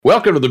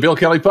Welcome to the Bill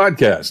Kelly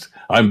Podcast.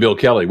 I'm Bill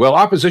Kelly. Well,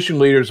 opposition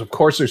leaders, of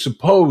course, are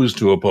supposed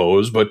to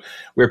oppose, but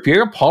will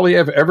Pierre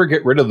Poilievre ever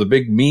get rid of the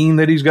big mean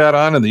that he's got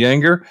on and the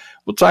anger?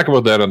 We'll talk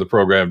about that on the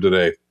program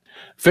today.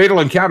 Fatal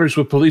encounters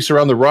with police are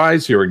on the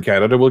rise here in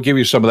Canada. We'll give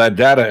you some of that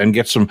data and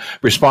get some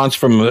response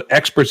from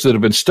experts that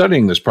have been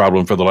studying this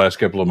problem for the last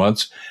couple of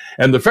months.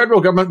 And the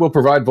federal government will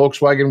provide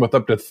Volkswagen with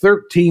up to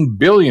 $13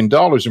 billion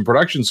in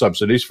production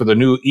subsidies for the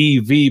new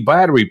EV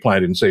battery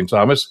plant in St.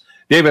 Thomas.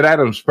 David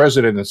Adams,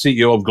 president and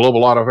CEO of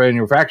Global Auto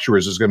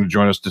Manufacturers, is going to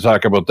join us to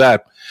talk about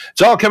that.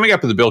 It's all coming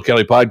up in the Bill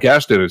Kelly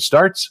Podcast, and it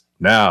starts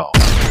now.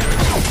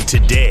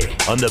 Today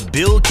on the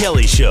Bill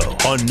Kelly Show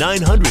on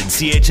 900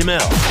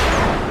 CHML.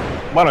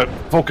 I want to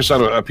focus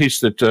on a piece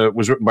that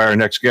was written by our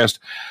next guest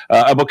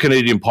about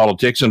Canadian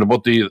politics and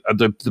about the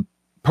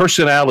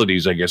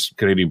personalities, I guess,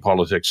 Canadian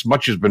politics.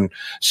 Much has been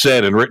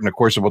said and written, of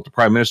course, about the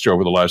Prime Minister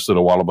over the last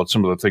little while about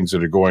some of the things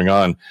that are going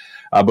on.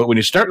 But when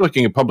you start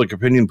looking at public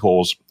opinion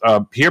polls,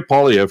 Pierre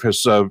Poilievre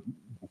has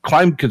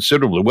climbed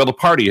considerably. Well, the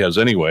party has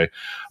anyway.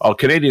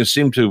 Canadians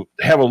seem to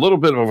have a little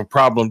bit of a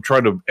problem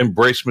trying to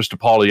embrace Mr.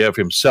 Poilievre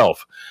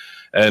himself.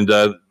 And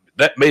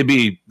that may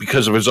be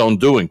because of his own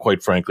doing,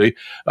 quite frankly.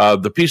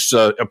 The piece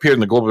appeared in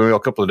the Global Mail a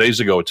couple of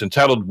days ago. It's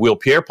entitled, "Will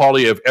Pierre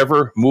Poilievre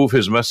Ever Move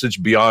His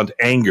Message Beyond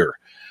Anger?"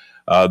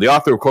 The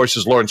author, of course,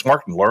 is Lawrence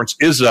Martin. Lawrence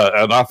is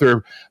an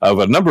author of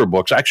a number of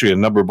books, actually a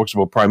number of books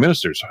about prime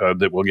ministers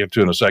that we'll get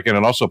to in a second,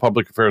 and also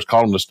public affairs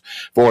columnist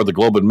for the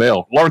Globe and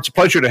Mail. Lawrence, a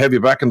pleasure to have you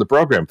back in the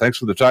program. Thanks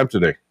for the time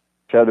today.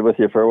 Chatted with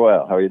you for a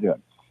while. How are you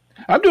doing?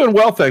 I'm doing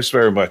well, thanks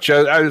very much.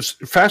 I was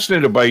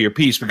fascinated by your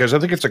piece because I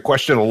think it's a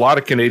question a lot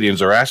of Canadians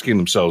are asking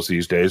themselves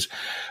these days.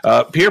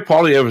 Pierre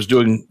Poilievre is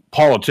doing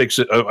politics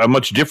a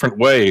much different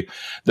way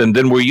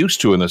than we're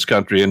used to in this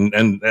country.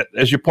 And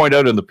as you point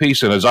out in the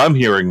piece, and as I'm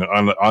hearing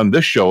on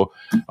this show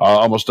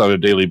almost on a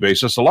daily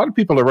basis, a lot of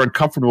people are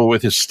uncomfortable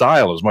with his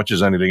style as much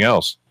as anything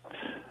else.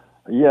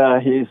 Yeah,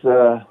 he's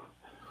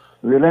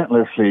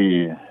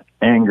relentlessly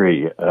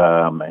angry.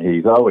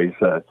 He's always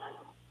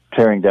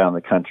tearing down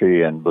the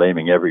country and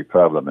blaming every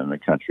problem in the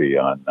country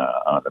on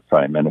the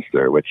prime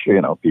minister, which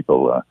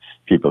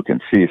people can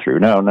see through.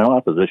 Now,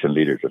 opposition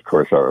leaders, of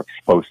course, are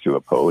supposed to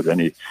oppose, and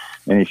he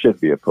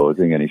should be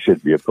opposing, and he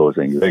should be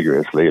opposing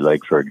vigorously.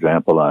 Like, for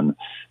example, on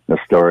the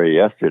story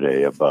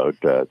yesterday about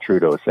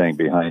Trudeau saying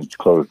behind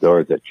closed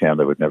doors that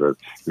Canada would never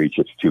reach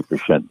its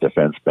 2%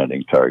 defense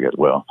spending target.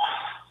 Well,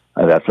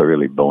 that's a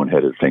really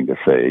boneheaded thing to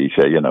say. He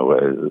said,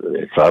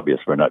 it's obvious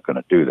we're not going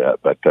to do that,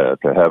 but to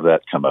have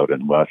that come out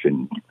in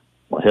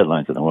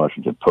headlines in the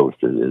Washington Post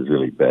is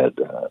really bad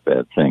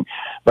thing.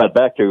 But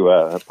back to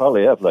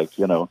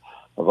Poilievre,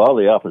 of all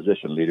the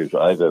opposition leaders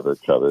I've ever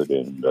covered,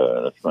 and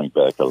that's going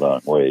back a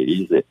long way,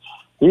 he's the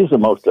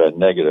most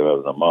negative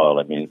of them all.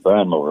 I mean,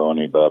 Brian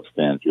Mulroney, Bob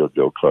Stanfield,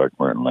 Joe Clark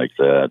weren't like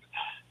that.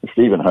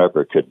 Stephen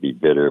Harper could be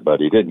bitter, but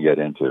he didn't get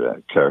into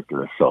the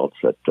character assaults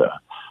that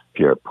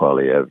Pierre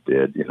Poilievre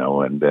did,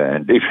 and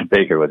David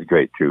Baker was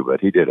great too, but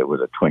he did it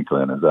with a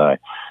twinkle in his eye.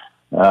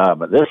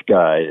 But this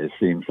guy, it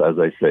seems, as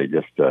I say,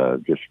 just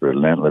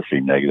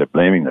relentlessly negative,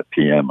 blaming the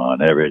PM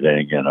on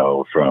everything,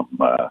 from,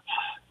 the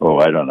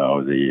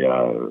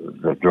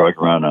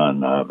drug run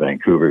on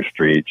Vancouver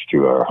streets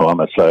to our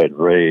homicide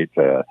rate,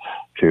 of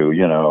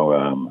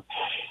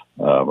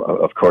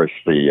course,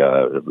 the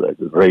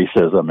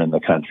racism in the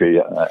country.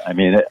 I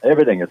mean,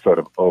 everything is sort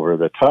of over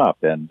the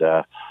top, and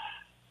I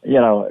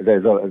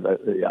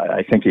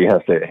think he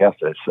has to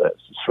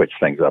switch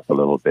things up a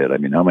little bit. I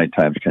mean, how many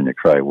times can you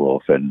cry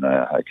wolf, and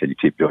can you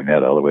keep doing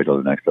that all the way to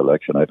the next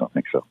election? I don't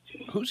think so.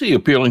 Who's he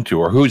appealing to,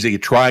 or who's he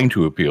trying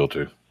to appeal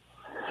to?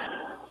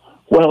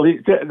 Well, this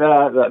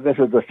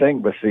is the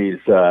thing with these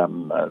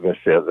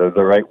the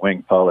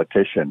right-wing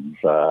politicians.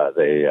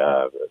 They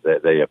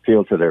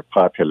appeal to their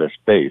populist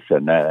base,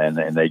 and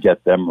they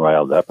get them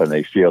riled up, and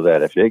they feel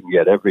that if they can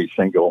get every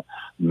single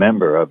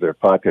member of their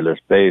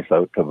populist base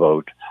out to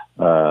vote,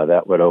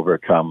 that would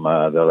overcome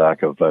the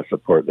lack of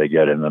support they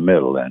get in the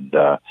middle. And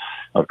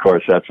of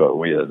course, that's what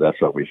we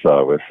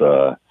saw with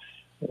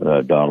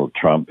Donald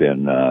Trump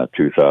in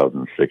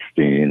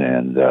 2016,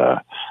 and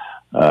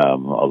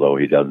although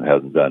he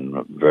hasn't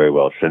done very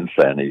well since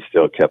then, he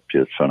still kept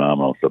his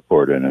phenomenal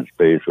support in his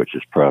base, which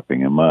is propping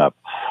him up.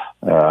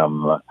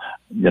 Poilievre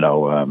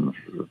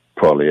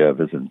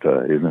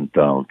isn't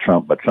Donald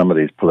Trump, but some of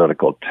these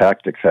political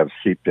tactics have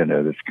seeped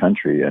into this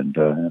country, and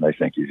I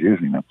think he's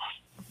using them.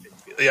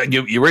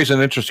 You raise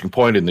an interesting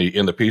point in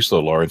the piece,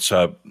 though, Lawrence.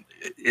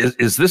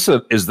 Is this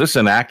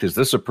an act? Is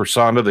this a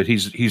persona that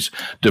he's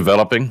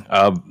developing?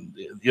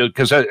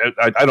 Because I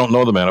don't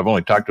know the man. I've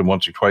only talked to him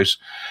once or twice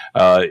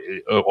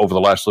over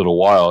the last little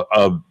while.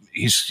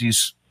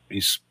 He's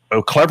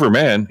a clever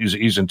man.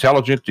 He's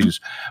intelligent. He's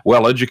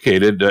well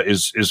educated.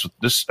 Is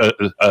this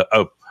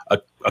a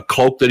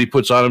cloak that he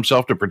puts on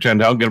himself to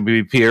pretend I'm going to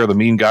be Pierre, the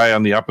mean guy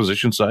on the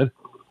opposition side?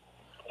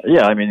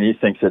 Yeah, I mean, he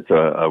thinks it's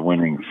a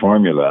winning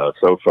formula.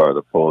 So far,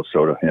 the polls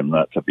showed him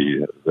not to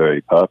be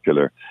very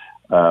popular.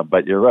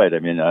 But you're right. I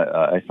mean,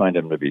 I find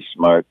him to be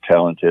smart,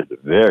 talented,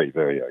 very,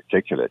 very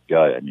articulate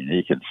guy. I mean,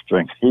 he can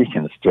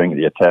string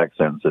the attack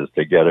sentences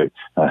together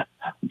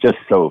just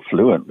so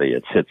fluently.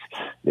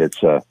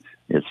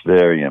 It's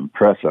very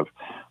impressive.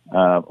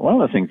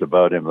 One of the things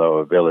about him,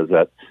 though, Bill, is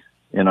that,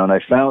 and I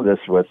found this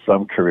with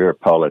some career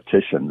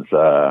politicians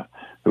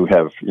who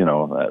have,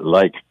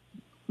 like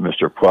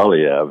Mr.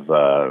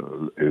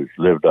 Poilievre, who's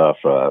lived off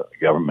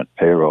government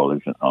payroll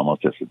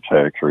almost his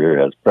entire career,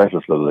 has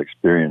precious little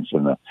experience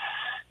in the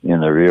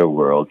real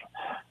world.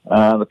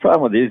 The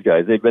problem with these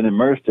guys, they've been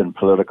immersed in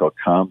political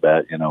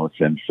combat,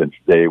 since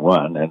day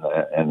one,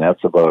 and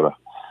that's about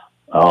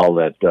all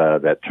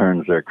that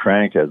turns their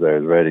crank, as I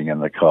was writing in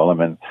the column,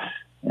 and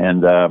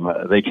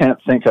they can't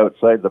think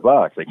outside the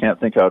box. They can't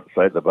think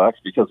outside the box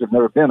because they've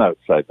never been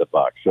outside the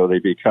box. So they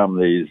become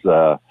these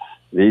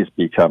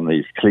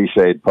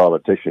cliched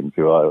politicians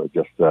who are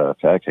just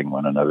attacking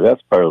one another.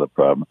 That's part of the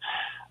problem.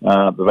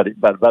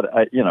 But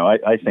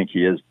I think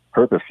he is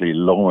purposely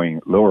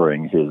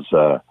lowering his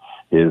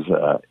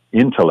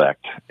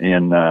intellect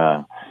in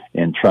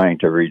trying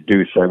to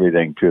reduce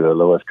everything to the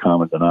lowest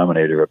common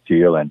denominator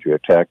appeal and to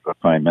attack the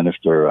Prime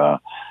Minister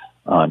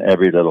on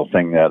every little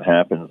thing that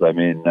happens. I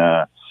mean,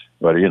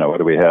 what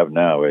do we have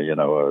now?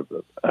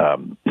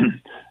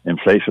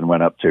 Inflation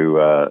went up to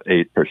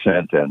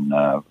 8%, and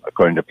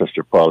according to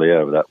Mr.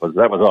 Poilievre,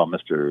 that was all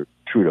Mr.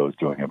 Trudeau's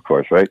doing, of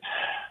course, right?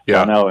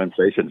 Yeah. Now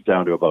inflation's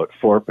down to about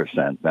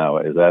 4%. Now,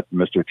 is that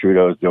Mr.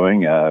 Trudeau's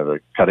doing,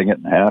 cutting it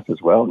in half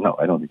as well? No,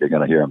 I don't think you're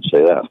going to hear him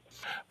say that.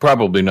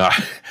 Probably not.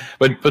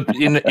 But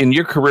in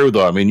your career,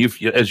 though, I mean,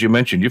 as you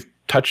mentioned, you've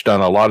touched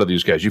on a lot of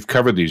these guys. You've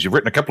covered these. You've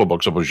written a couple of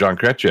books about Jean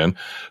Chrétien,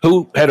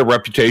 who had a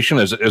reputation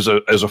as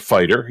a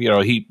fighter.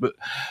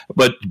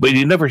 But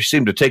he never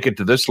seemed to take it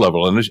to this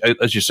level. And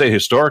as you say,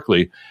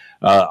 historically,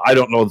 I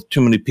don't know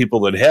too many people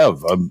that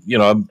have.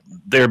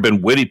 There have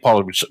been witty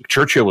politics.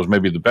 Churchill was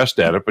maybe the best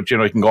at it, but you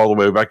can go all the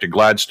way back to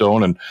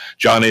Gladstone and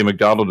John A.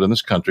 Macdonald in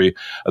this country.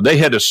 They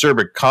had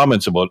acerbic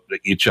comments about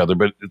each other,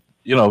 but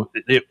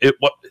it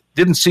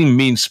didn't seem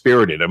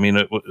mean-spirited. I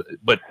mean,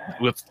 but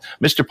with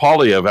Mr.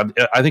 Poilievre,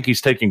 I think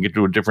he's taking it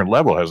to a different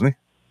level, hasn't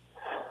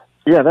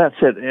he? Yeah,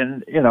 that's it.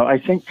 And I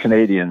think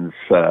Canadians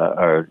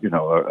are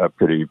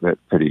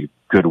pretty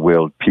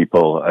good-willed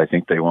people. I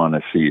think they want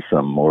to see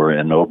some more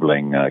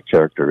ennobling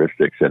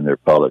characteristics in their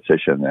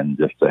politician than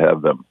just to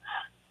have them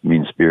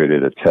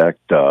mean-spirited attack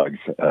dogs.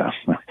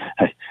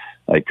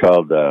 I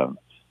called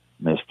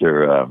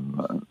Mr.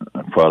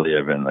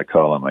 Poilievre in the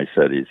column. I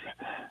said he's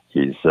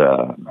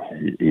the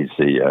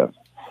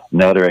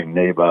nattering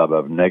nabob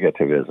of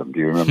negativism. Do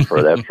you remember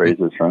where that phrase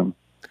is from?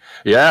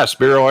 Yeah,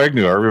 Spiro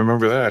Agnew. I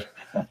remember that.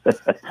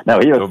 No,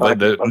 he was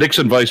the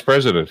Nixon vice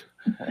president.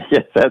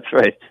 Yes, that's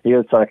right. He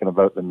was talking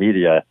about the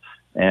media,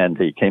 and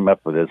he came up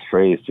with this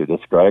phrase to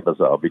describe us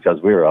all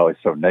because we were always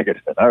so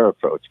negative in our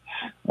approach.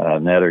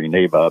 Nattering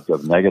nabobs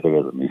of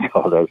negativism, he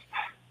called us.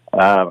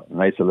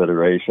 Nice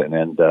alliteration,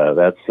 and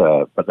that's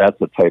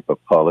the type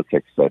of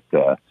politics that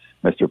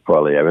Mr.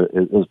 Poilievre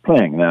is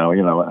playing now.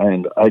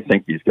 And I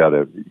think he's got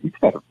to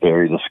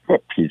vary the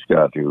script. He's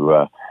got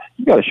to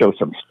show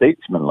some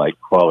statesman-like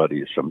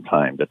qualities from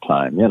time to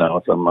time.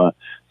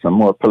 Some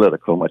more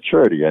political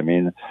maturity. I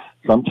mean,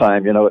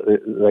 sometimes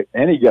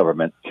any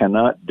government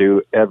cannot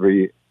do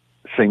every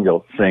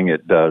single thing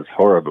it does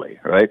horribly,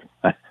 right?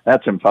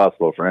 That's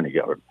impossible for any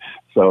government.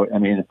 So, I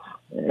mean,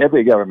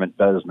 every government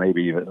does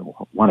maybe even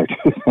one or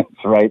two things,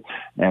 right?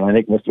 And I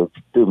think Mr.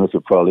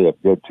 Poilievre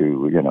did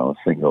to,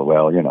 single,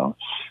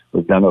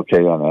 we've done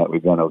okay on that.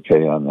 We've done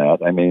okay on that.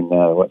 I mean,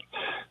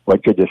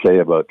 what could you say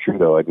about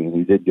Trudeau? I mean,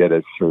 he did get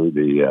us through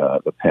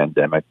the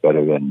pandemic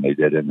better than they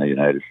did in the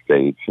United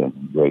States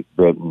and Great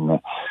Britain.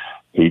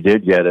 He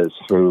did get us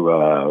through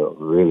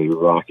really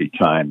rocky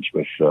times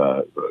with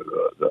the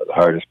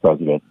hardest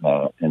president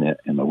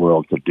in the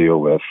world to deal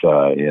with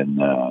in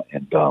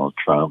Donald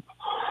Trump.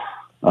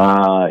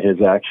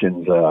 His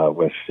actions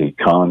with the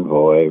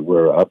convoy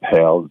were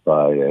upheld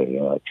by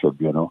a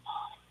tribunal.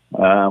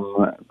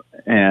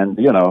 And,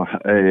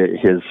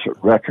 his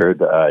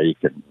record, he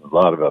can, a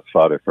lot of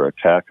fodder for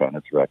attack on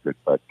his record,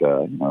 but,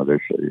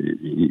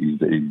 he's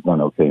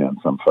done okay on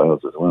some files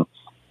as well.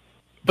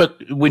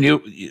 But when to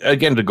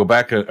go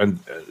back to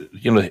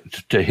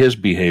his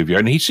behavior,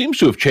 and he seems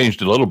to have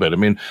changed a little bit. I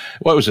mean,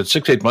 what was it,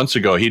 6-8 months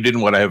ago? He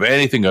didn't want to have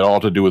anything at all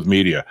to do with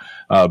media.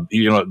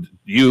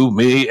 You,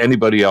 me,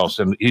 anybody else.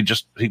 And he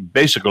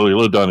basically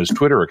lived on his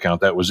Twitter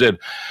account. That was it.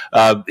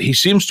 He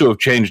seems to have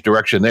changed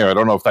direction there. I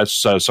don't know if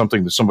that's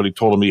something that somebody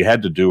told him he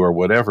had to do or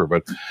whatever.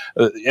 But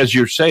as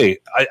you say,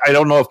 I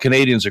don't know if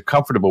Canadians are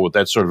comfortable with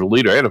that sort of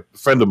leader. I had a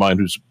friend of mine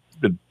who's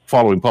been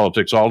following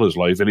politics all his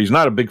life, and he's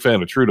not a big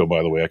fan of Trudeau,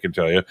 by the way, I can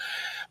tell you.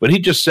 But he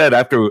just said,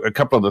 after a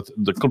couple of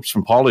the clips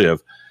from Poilievre,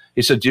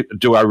 he said,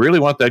 do I really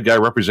want that guy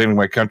representing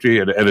my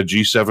country at a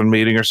G7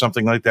 meeting or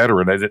something like that,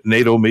 or a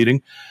NATO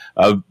meeting?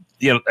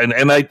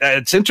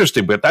 It's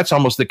interesting, but that's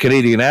almost the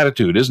Canadian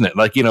attitude, isn't it?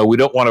 Like, we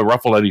don't want to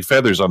ruffle any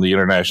feathers on the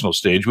international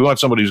stage. We want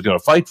somebody who's going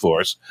to fight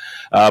for us.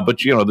 But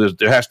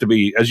there has to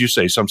be, as you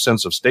say, some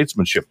sense of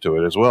statesmanship to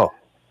it as well.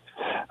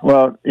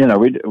 Well,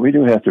 we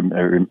do have to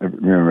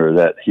remember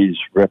that he's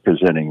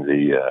representing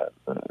the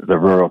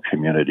rural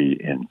community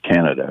in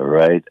Canada,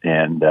 right?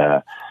 And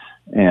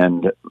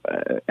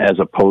as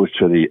opposed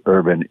to the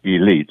urban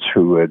elites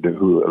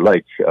who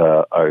like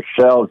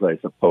ourselves, I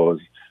suppose,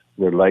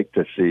 would like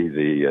to see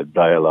the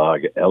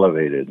dialogue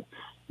elevated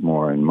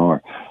more and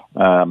more.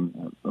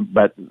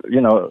 But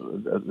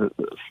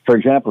for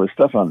example, the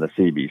stuff on the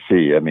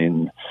CBC. I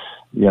mean,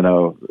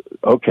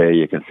 okay,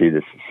 you can say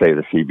the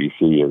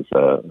CBC is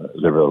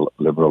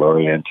liberal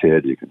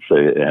oriented. You can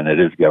say, and it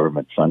is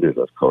government funded,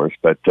 of course.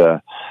 But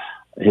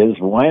his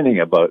whining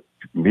about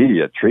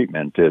media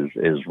treatment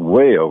is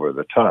way over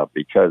the top,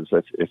 because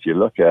if you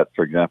look at,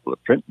 for example, the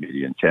print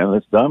media in Canada,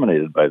 it's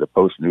dominated by the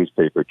Post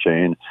newspaper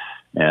chain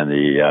and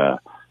the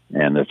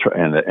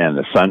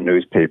Sun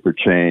newspaper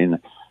chain,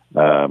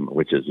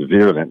 which is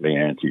virulently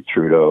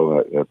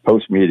anti-Trudeau.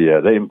 Post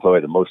media, they employ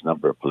the most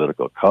number of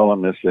political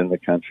columnists in the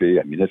country.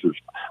 I mean, this is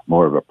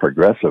more of a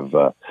progressive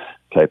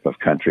type of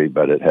country,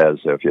 but it has,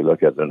 if you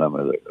look at the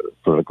number of the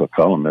political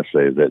columnists,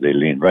 they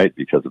lean right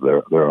because of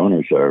their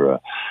owners are,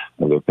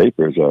 their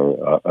papers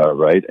are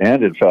right.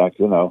 And in fact,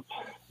 in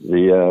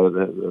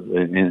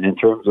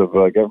terms of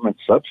government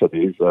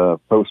subsidies,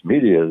 Post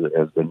media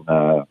has been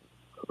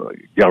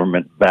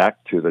government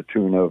backed to the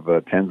tune of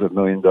tens of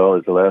 $millions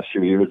the last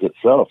few years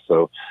itself.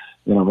 So,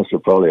 Mr.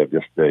 Poilievre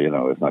just,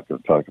 is not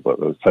going to talk about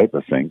those type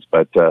of things.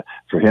 But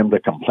for him to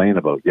complain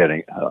about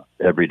getting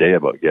every day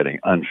about getting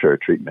unfair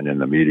treatment in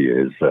the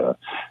media is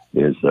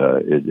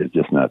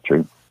just not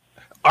true.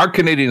 Are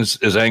Canadians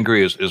as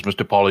angry as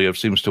Mr. Poilievre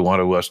seems to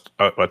want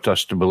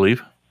us to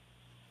believe?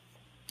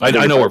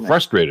 I know we're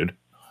frustrated.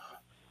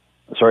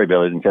 Sorry,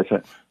 Bill, I didn't catch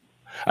that.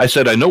 I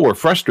said, I know we're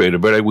frustrated,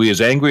 but are we as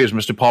angry as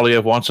Mr.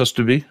 Poilievre wants us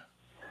to be?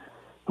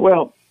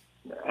 Well,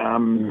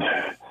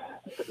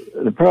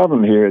 the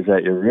problem here is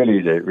that you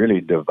really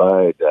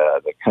divide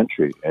the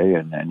country,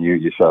 and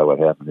you saw what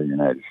happened in the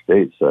United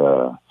States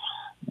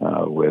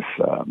with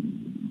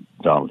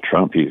Donald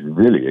Trump. He's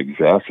really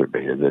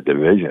exacerbated the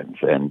divisions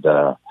and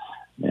the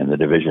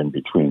division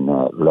between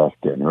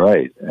left and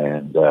right,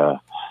 and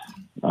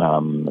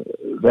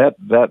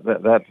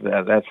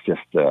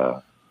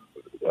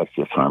that's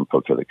just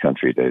harmful to the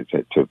country to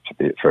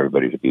for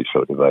everybody to be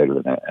so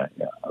divided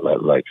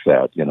like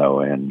that,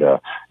 And I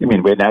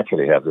mean, we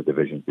naturally have the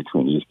divisions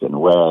between East and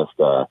West.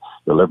 The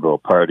Liberal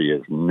Party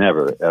has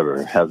never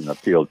ever hasn't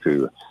appealed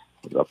to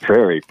the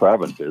prairie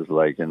provinces.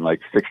 In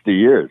 60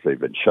 years, they've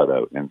been shut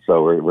out, and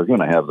so we're going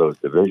to have those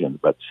divisions.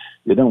 But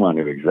you don't want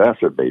to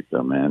exacerbate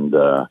them, and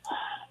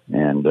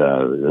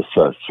this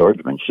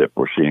swordsmanship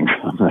we're seeing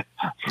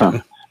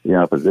from the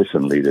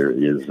opposition leader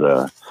is.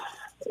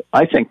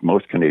 I think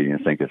most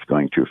Canadians think it's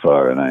going too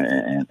far,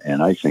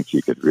 and I think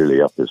he could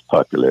really up his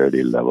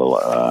popularity level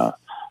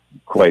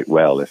quite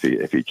well if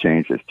he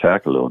changed his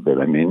tack a little bit.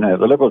 I mean, the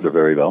Liberals are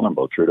very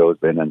vulnerable. Trudeau's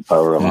been in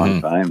power a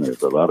long time.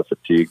 There's a lot of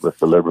fatigue with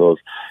the Liberals,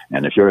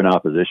 and if you're an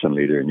opposition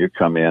leader and you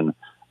come in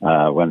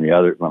when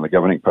the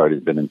governing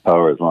party's been in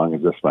power as long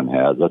as this one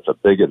has, that's a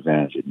big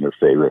advantage in your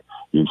favor.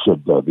 You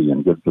should be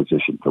in good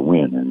position to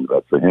win,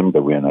 but for him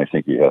to win, I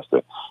think he has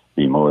to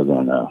be more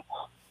than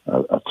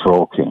a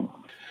troll king.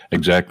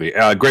 Exactly.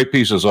 Great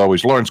piece as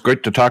always. Lawrence,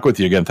 great to talk with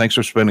you again. Thanks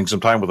for spending some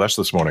time with us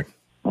this morning.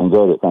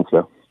 Enjoyed it. Thanks,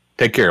 Bill.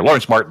 Take care.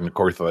 Lawrence Martin, of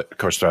course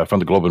from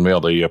the Globe and Mail,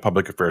 the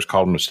public affairs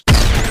columnist.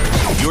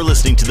 You're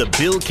listening to the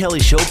Bill Kelly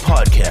Show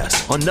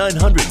podcast on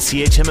 900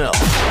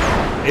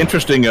 CHML.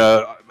 Interesting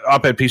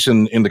op-ed piece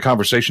in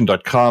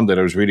theconversation.com that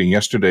I was reading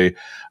yesterday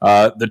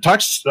that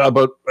talks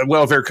about,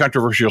 a very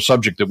controversial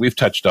subject that we've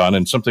touched on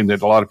and something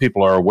that a lot of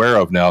people are aware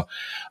of now.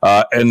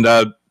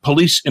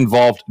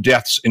 Police-involved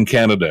deaths in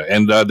Canada.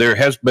 And there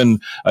has been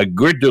a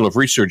great deal of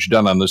research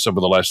done on this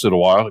over the last little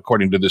while,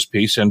 according to this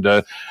piece. And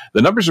the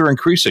numbers are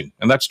increasing,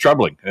 and that's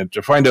troubling. And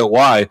to find out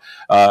why,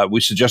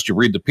 we suggest you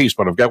read the piece.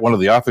 But I've got one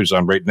of the authors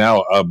on right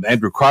now.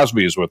 Andrew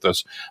Crosby is with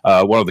us,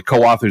 one of the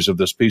co-authors of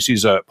this piece.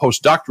 He's a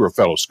postdoctoral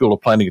fellow, School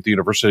of Planning at the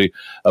University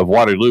of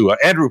Waterloo.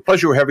 Andrew,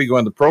 pleasure having you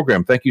on the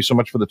program. Thank you so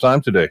much for the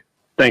time today.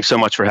 Thanks so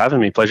much for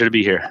having me. Pleasure to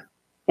be here.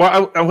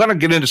 Well, I want to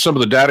get into some of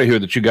the data here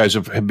that you guys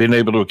have been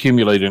able to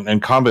accumulate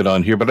and comment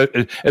on here. But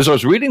as I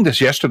was reading this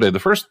yesterday, the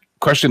first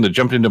question that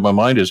jumped into my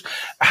mind is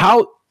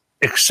how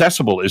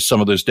accessible is some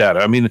of this data?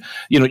 I mean,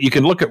 you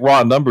can look at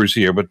raw numbers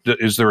here, but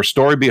is there a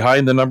story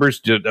behind the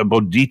numbers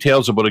about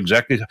details about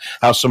exactly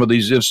how some of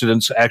these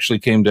incidents actually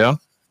came down?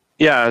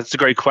 Yeah, it's a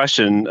great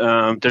question.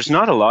 There's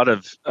not a lot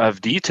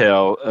of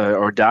detail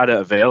or data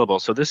available.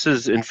 So this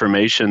is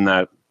information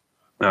that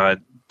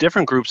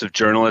different groups of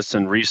journalists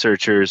and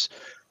researchers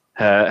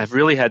have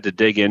really had to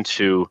dig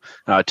into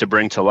to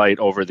bring to light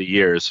over the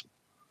years.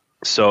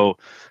 So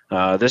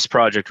this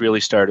project really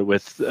started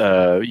with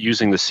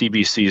using the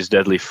CBC's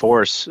Deadly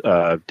Force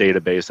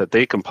database that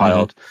they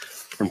compiled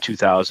from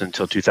 2000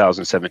 till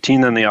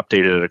 2017. Then they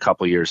updated it a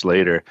couple years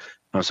later.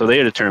 So they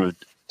had a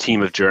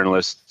team of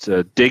journalists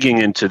digging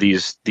into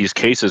these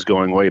cases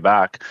going way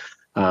back,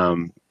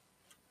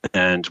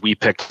 and we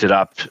picked it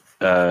up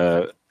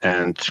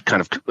and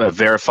kind of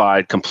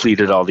verified,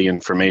 completed all the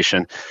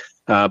information.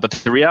 But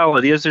the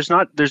reality is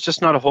there's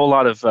just not a whole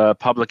lot of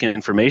public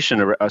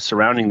information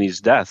surrounding these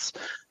deaths.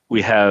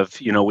 We have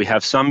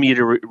some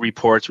media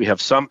reports, we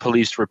have some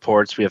police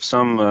reports, we have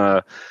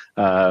some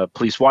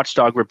police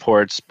watchdog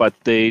reports, but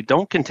they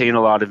don't contain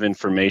a lot of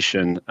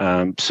information.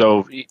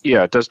 So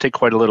yeah, it does take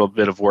quite a little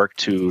bit of work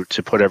to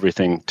put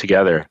everything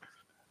together.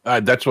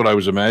 That's what I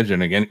was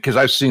imagining, and because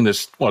I've seen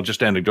this, well,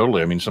 just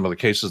anecdotally. I mean, some of the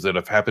cases that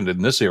have happened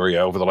in this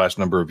area over the last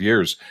number of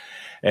years,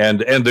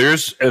 and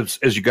there's,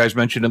 as you guys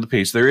mentioned in the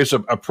piece, there is a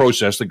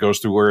process that goes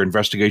through where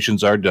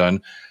investigations are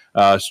done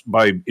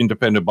by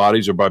independent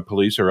bodies or by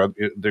police, or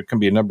there can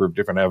be a number of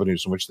different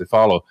avenues in which they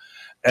follow.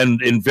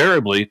 And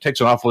invariably, it takes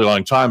an awfully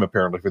long time,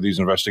 apparently, for these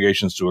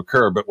investigations to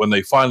occur. But when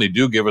they finally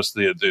do give us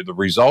the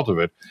result of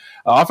it,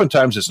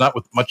 oftentimes it's not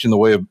with much in the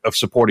way of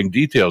supporting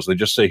details. They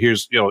just say,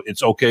 here's,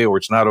 it's okay or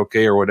it's not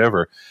okay or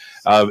whatever.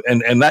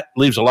 And that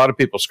leaves a lot of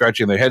people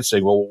scratching their heads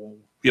saying, well,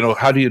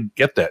 how do you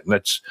get that? And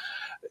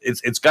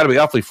it's got to be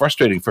awfully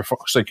frustrating for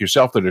folks like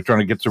yourself that are trying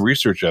to get the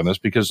research on this,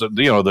 because,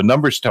 the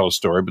numbers tell a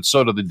story, but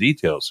so do the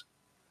details.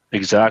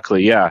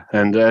 Exactly, yeah.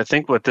 And I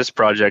think what this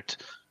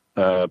project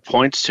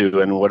points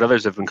to, and what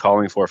others have been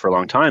calling for a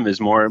long time,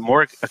 is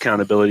more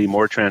accountability,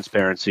 more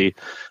transparency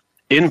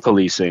in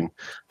policing,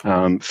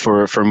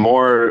 for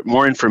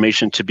more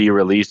information to be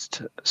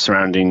released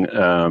surrounding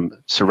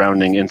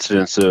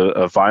incidents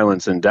of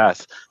violence and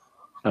death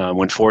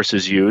when force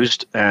is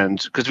used.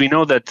 And because we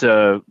know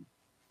that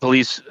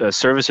police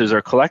services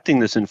are collecting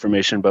this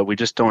information, but we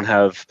just don't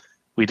have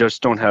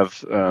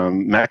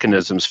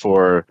mechanisms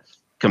for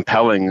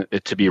compelling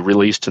it to be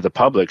released to the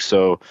public.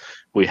 So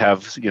we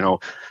have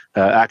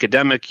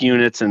academic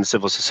units and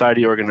civil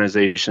society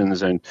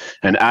organizations and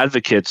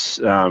advocates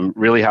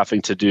really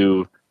having to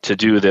do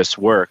this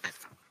work.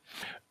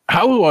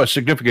 How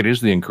significant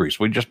is the increase?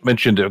 We just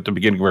mentioned at the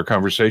beginning of our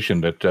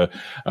conversation that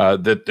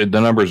the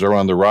numbers are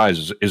on the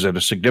rise. Is it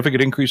a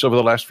significant increase over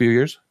the last few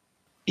years?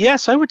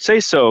 Yes, I would say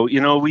so.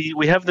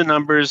 We have the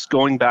numbers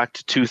going back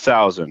to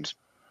 2000,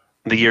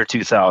 the year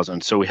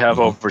 2000. So we have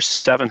over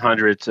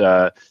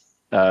 700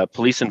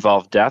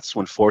 police-involved deaths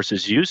when force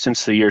is used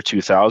since the year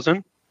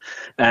 2000.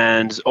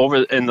 And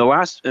in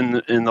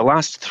the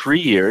last 3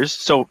 years,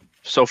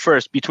 so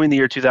first, between the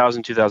year 2000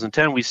 and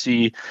 2010, we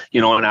see,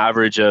 an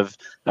average of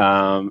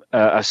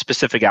a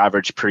specific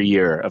average per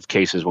year of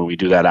cases. When we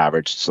do that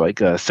average, it's like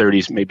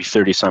 30, maybe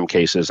 30 some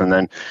cases. And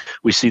then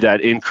we see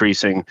that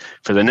increasing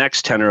for the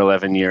next 10 or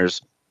 11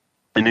 years,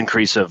 an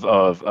increase of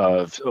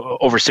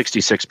over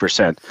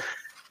 66%.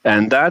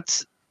 And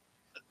that's,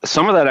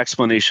 some of that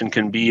explanation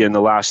can be in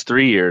the last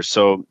 3 years.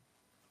 So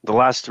the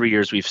last 3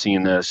 years, we've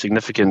seen a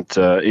significant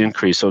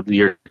increase. So the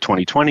year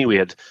 2020, we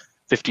had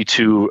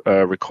 52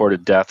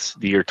 recorded deaths.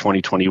 The year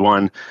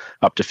 2021,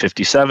 up to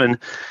 57.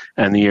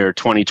 And the year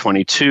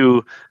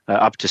 2022,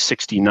 up to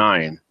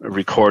 69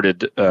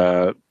 recorded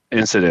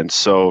incidents.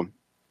 So,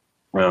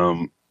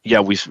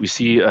 we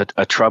see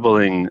a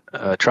troubling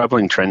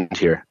trend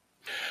here.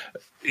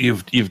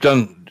 You've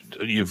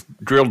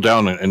drilled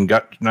down and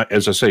got,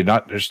 as I say,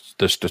 not just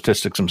the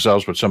statistics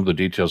themselves, but some of the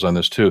details on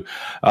this too.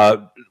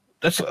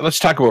 Let's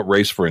talk about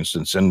race, for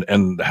instance,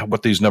 and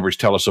what these numbers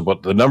tell us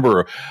about the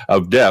number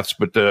of deaths.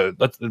 But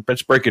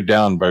let's break it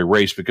down by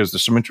race, because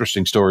there's some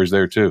interesting stories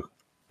there too.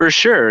 For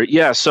sure,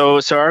 yeah. So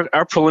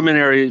our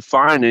preliminary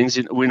findings,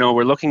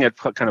 we're looking at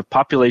kind of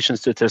population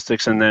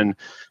statistics, and then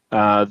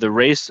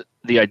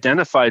the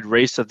identified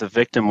race of the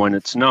victim when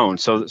it's known.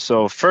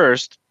 So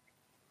first,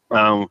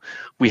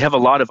 we have a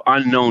lot of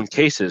unknown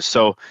cases.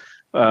 So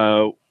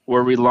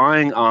we're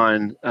relying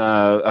on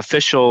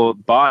official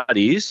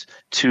bodies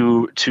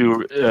to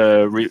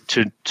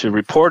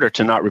report or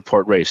to not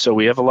report race. So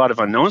we have a lot of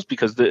unknowns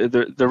because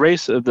the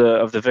race of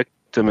the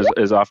victim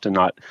is often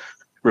not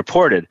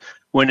reported.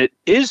 When it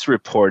is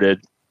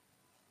reported,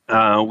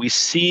 we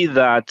see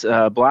that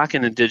Black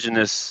and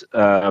Indigenous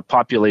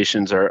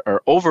populations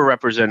are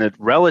overrepresented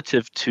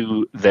relative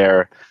to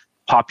their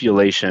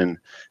population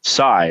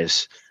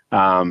size.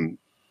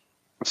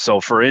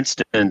 So, for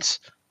instance,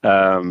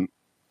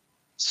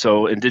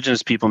 so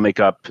Indigenous people make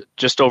up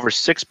just over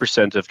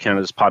 6% of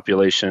Canada's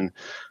population,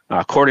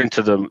 according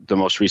to the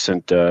most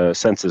recent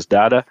census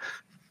data.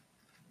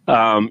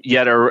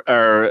 Yet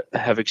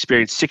have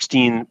experienced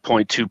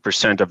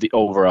 16.2% of the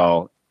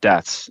overall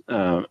deaths.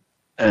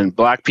 And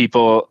Black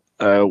people,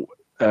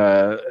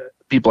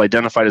 people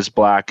identified as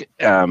Black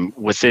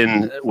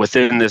within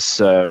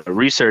this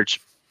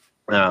research,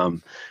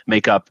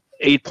 make up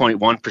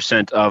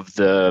 8.1% of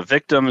the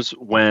victims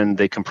when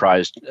they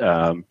comprised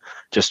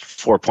just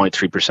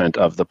 4.3%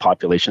 of the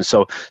population.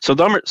 So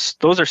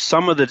those are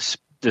some of the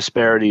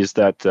disparities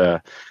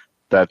that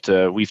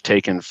we've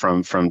taken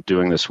from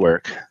doing this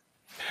work.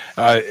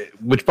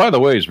 Which, by the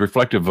way, is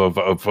reflective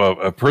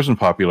of prison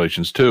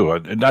populations too.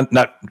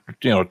 Not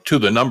to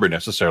the number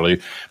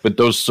necessarily, but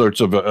those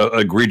sorts of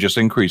egregious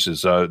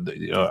increases,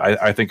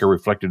 I think are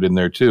reflected in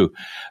there too.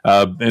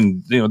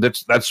 And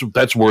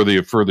that's worthy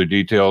of further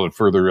detail and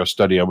further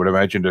study, I would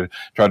imagine, to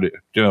try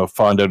to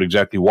find out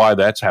exactly why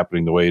that's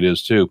happening the way it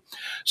is too.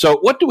 So,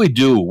 what do we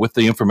do with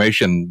the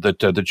information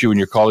that you and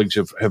your colleagues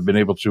have been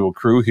able to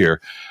accrue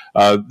here?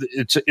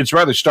 It's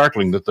rather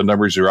startling that the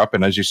numbers are up,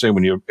 and as you say,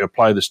 when you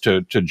apply this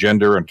to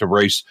gender and to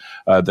race,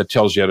 that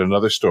tells yet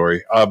another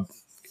story.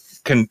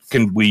 Can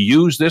we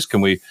use this?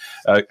 Can we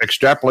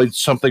extrapolate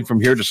something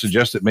from here to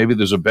suggest that maybe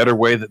there's a better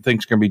way that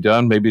things can be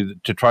done? Maybe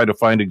to try to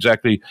find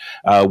exactly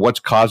what's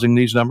causing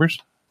these numbers?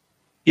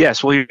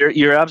 Yes, well,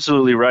 you're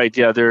absolutely right.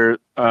 Yeah, there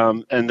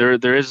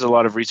is a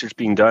lot of research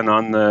being done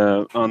on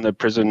the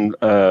prison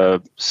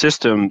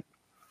system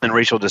and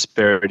racial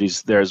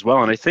disparities there as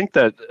well, and I think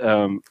that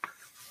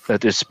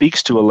this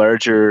speaks to a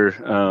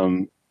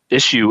larger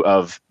issue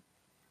of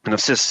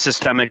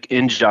systemic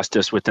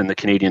injustice within the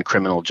Canadian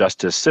criminal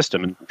justice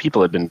system, and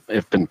people have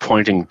been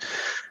pointing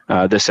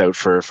this out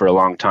for a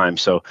long time.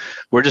 So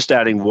we're just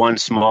adding one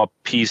small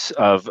piece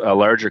of a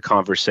larger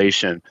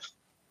conversation,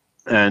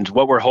 and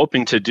what we're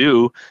hoping to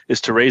do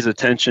is to raise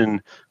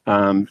attention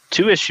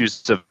to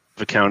issues of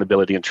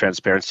accountability and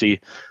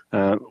transparency.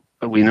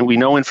 We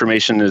know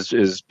information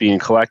is being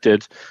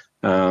collected.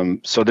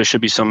 So there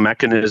should be some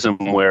mechanism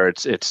where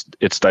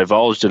it's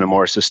divulged in a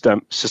more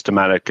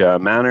systematic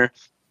manner,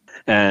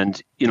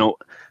 and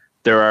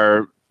there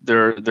are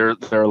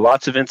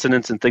lots of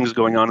incidents and things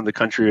going on in the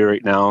country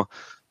right now.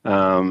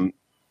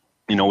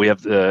 We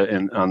have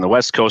on the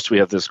West Coast we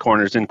have this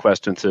coroner's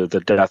inquest into the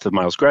death of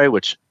Miles Gray,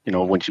 which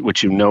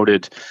you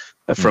noted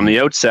from the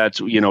outset.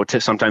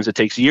 Sometimes it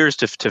takes years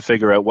to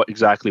figure out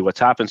what's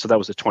happened. So that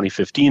was a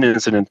 2015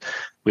 incident.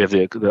 We have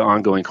the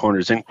ongoing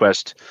coroner's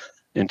inquest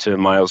into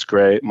Miles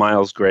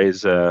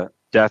Gray's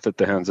death at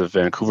the hands of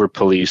Vancouver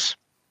police.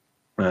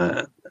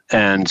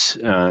 And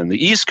on the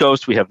East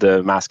Coast, we have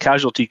the Mass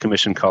Casualty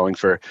Commission calling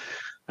for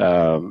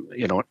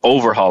an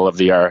overhaul of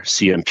the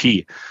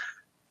RCMP.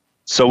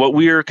 So what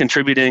we're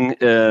contributing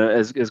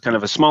is kind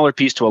of a smaller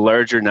piece to a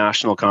larger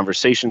national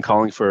conversation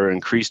calling for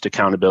increased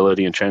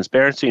accountability and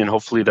transparency, and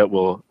hopefully that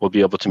will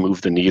be able to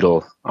move the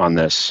needle on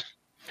this.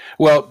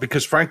 Well,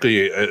 because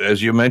frankly,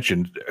 as you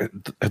mentioned,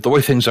 the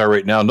way things are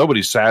right now,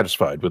 nobody's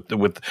satisfied with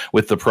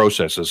the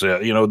processes.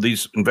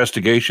 These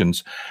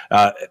investigations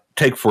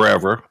take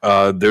forever.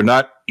 They're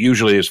not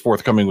usually as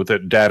forthcoming with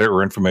that data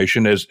or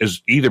information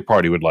as either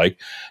party would like.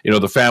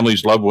 The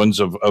families, loved ones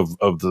of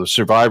the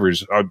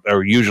survivors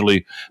are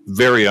usually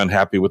very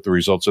unhappy with the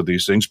results of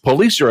these things.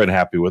 Police are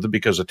unhappy with it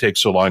because it takes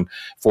so long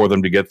for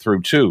them to get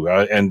through too.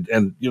 And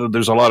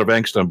there's a lot of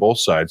angst on both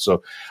sides.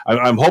 So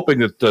I'm hoping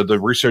that the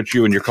research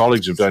you and your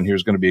colleagues have done here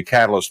is going to be a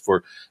catalyst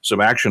for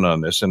some action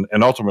on this. And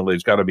ultimately,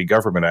 it's got to be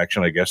government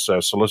action, I guess.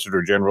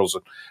 Solicitor generals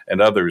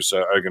and others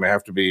are going to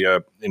have to be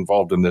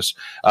involved in this.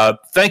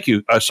 Thank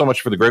you so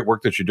much for the great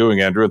work that you're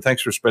doing, Andrew, and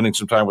thanks for spending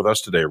some time with us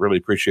today. I really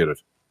appreciate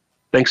it.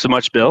 Thanks so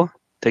much, Bill.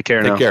 Take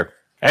care now. Take care.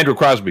 Andrew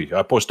Crosby,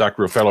 a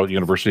postdoctoral fellow at the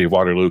University of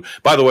Waterloo.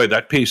 By the way,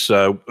 that piece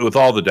with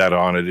all the data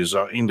on it is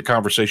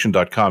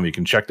intheconversation.com. You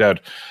can check that.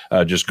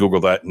 Just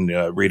Google that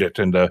and read it,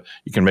 and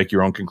you can make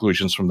your own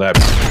conclusions from that.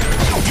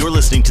 You're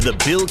listening to the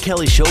Bill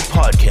Kelly Show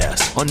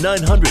podcast on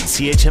 900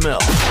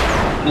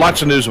 CHML.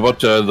 Lots of news about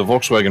the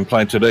Volkswagen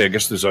plant today. I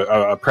guess there's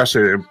a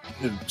presser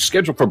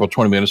scheduled for about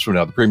 20 minutes from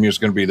now. The Premier's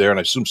going to be there, and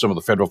I assume some of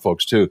the federal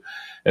folks too,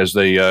 as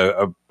they,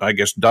 I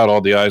guess, dot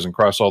all the I's and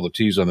cross all the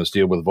T's on this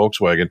deal with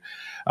Volkswagen.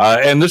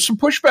 And there's some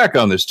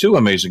pushback on this too,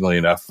 amazingly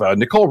enough.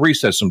 Nicole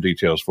Reese has some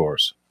details for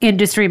us.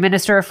 Industry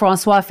Minister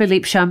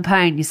François-Philippe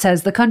Champagne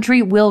says the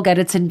country will get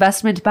its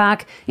investment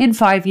back in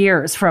 5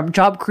 years from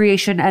job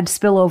creation and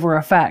spillover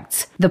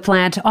effects. The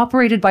plant,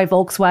 operated by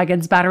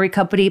Volkswagen's battery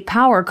company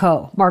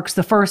PowerCo, marks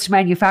the first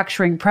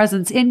manufacturing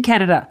presence in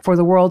Canada for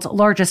the world's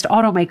largest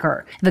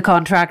automaker. The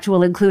contract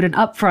will include an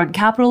upfront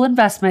capital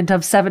investment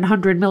of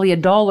 $700 million,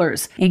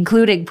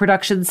 including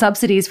production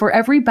subsidies for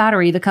every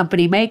battery the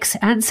company makes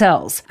and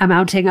sells,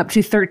 amounting up to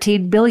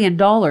 $13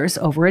 billion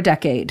over a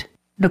decade.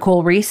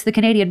 Nicole Reese, The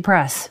Canadian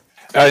Press.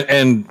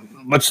 And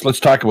let's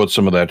talk about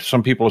some of that.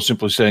 Some people are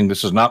simply saying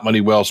this is not money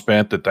well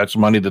spent, that's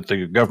money that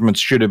the government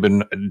should have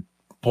been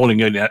pulling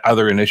in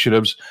other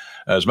initiatives.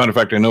 As a matter of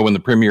fact, I know when the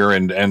Premier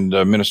and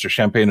Minister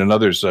Champagne and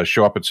others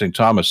show up at St.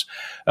 Thomas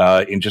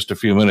in just a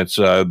few minutes,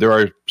 there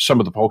are some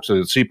of the folks at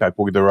the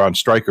CPAC that are on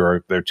strike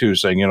are there too,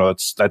 saying,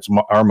 that's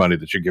our money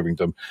that you're giving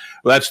them.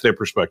 Well, that's their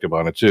perspective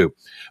on it too.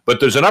 But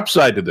there's an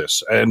upside to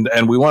this, and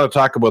we want to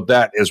talk about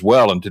that as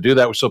well. And to do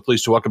that, we're so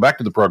pleased to welcome back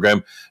to the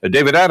program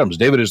David Adams.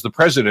 David is the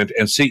President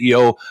and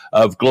CEO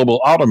of Global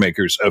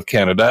Automakers of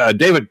Canada.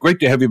 David, great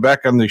to have you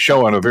back on the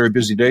show on a very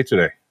busy day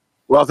today.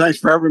 Well, thanks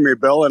for having me,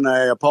 Bill, and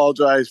I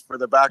apologize for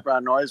the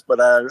background noise, but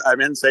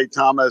I'm in St.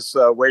 Thomas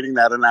waiting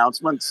that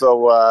announcement,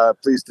 so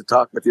pleased to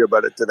talk with you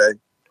about it today.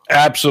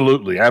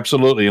 Absolutely,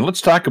 absolutely. And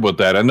let's talk about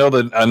that. I know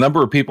that a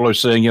number of people are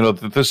saying,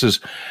 that this is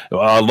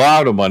a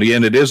lot of money,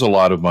 and it is a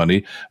lot of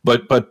money.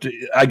 But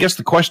I guess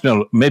the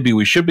question maybe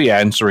we should be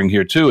answering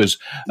here too is,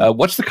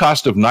 what's the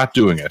cost of not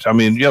doing it? I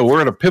mean,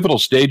 we're at a pivotal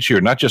stage here,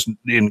 not just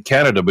in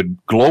Canada, but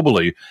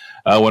globally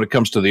when it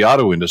comes to the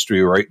auto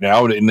industry right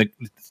now. And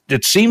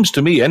it seems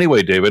to me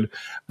anyway, David,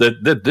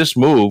 that this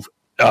move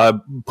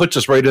puts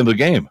us right into the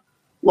game.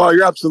 Well,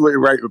 you're absolutely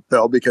right,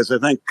 Bill, because I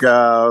think,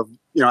 as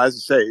I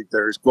say,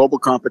 there's global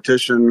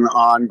competition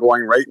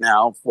ongoing right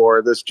now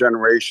for this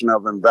generation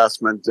of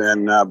investment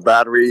in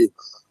battery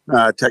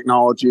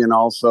technology and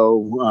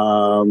also,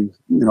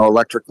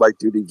 electric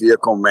light-duty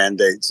vehicle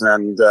mandates.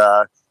 And,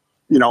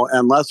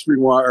 unless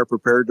we are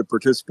prepared to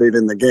participate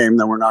in the game,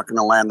 then we're not going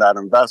to land that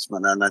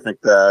investment. And I think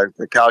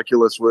the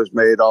calculus was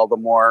made all the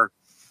more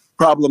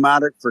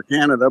problematic for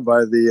Canada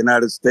by the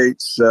United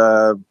States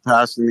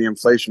passing the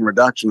Inflation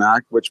Reduction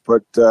Act, which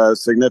put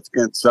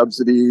significant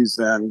subsidies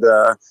and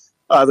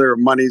other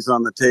monies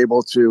on the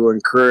table to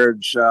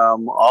encourage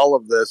all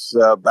of this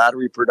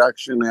battery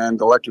production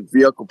and electric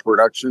vehicle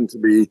production to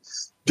be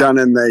done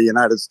in the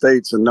United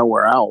States and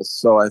nowhere else.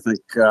 So I think,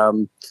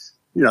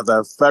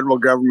 the federal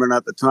government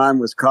at the time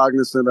was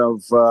cognizant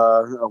of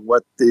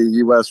what the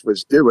U.S.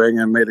 was doing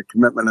and made a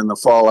commitment in the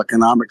fall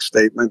economic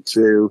statement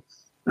to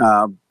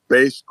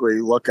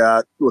basically look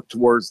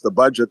towards the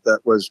budget that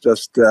was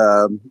just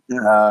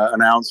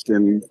announced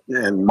in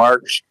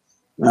March,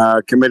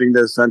 committing to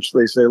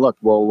essentially say, look,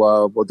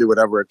 we'll do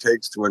whatever it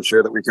takes to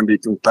ensure that we can be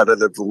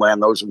competitive to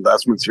land those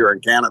investments here in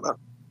Canada.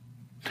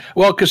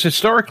 Well, because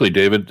historically,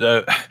 David,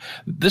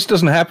 this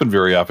doesn't happen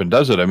very often,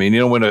 does it? I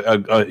mean, when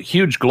a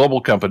huge global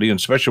company, and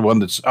especially one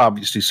that's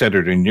obviously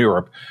centered in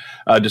Europe,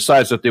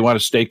 decides that they want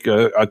to stake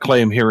a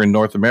claim here in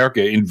North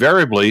America,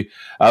 invariably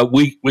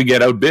we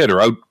get outbid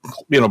or out,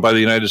 by the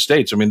United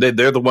States. I mean,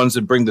 they're the ones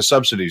that bring the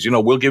subsidies.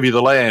 We'll give you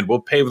the land, we'll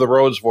pave the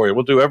roads for you,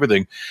 we'll do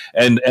everything,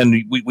 and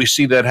we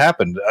see that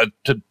happen.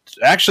 To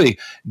actually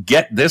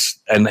get this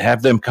and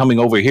have them coming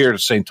over here to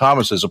St.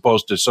 Thomas as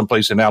opposed to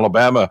someplace in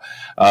Alabama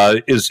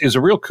is a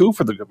real coup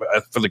for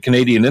the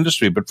Canadian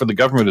industry, but for the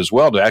government as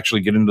well to actually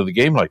get into the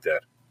game like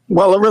that.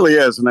 Well, it really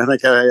is, and I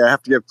think I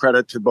have to give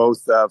credit to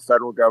both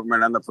federal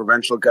government and the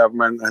provincial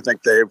government. I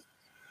think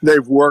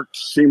they've worked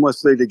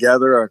seamlessly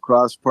together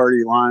across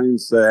party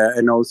lines.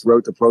 I know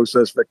throughout the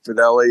process, Vic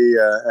Fideli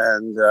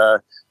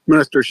and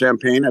Minister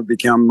Champagne have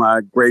become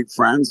great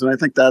friends, and I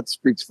think that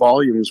speaks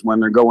volumes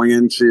when they're going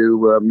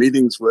into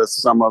meetings with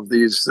some of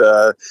these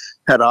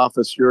head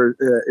office,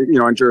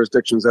 in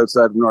jurisdictions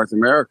outside of North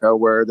America,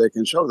 where they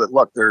can show that,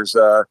 look, there's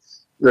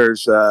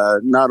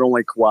not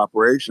only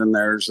cooperation,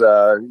 there's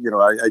a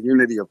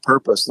unity of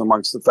purpose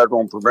amongst the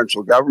federal and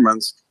provincial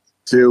governments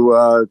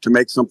to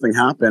make something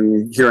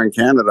happen here in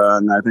Canada,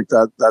 and I think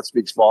that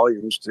speaks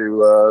volumes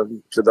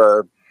to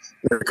the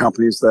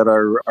companies that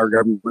our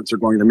governments are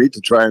going to meet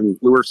to try and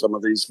lure some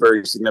of these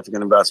very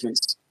significant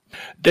investments.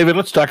 David,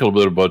 let's talk a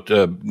little bit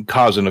about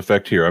cause and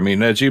effect here. I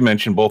mean, as you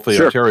mentioned, both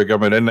the Ontario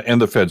government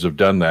and the feds have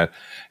done that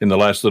in the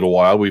last little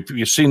while.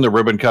 You've seen the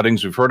ribbon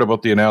cuttings. We've heard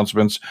about the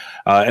announcements,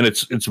 and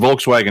it's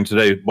Volkswagen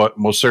today,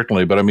 most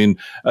certainly. But I mean,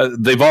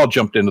 they've all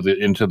jumped into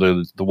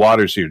the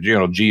waters here.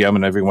 GM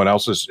and everyone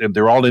else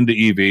they're all into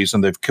EVs,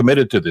 and they've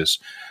committed to this,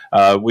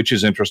 which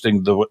is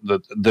interesting.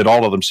 That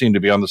all of them seem to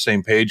be on the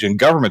same page, and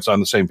government's on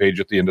the same page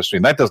with the industry,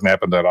 and that doesn't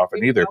happen that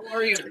often either.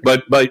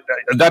 But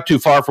not too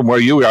far from where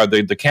you are,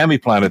 the CAMI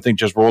plant, I think,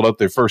 just rolled out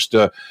their first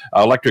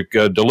electric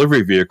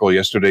delivery vehicle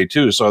yesterday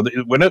too. So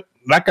we're not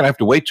going to have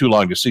to wait too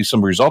long to see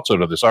some results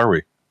out of this, are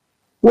we?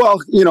 Well,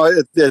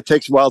 it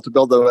takes a while to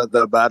build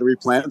the battery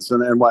plants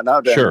and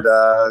whatnot. Sure.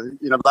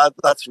 And,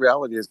 that's the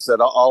reality is that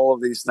all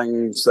of these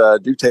things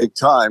do take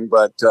time.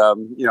 But,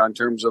 in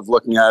terms of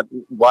looking at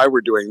why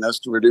we're doing this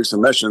to reduce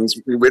emissions,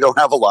 we don't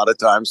have a lot of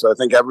time. So I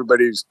think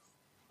everybody's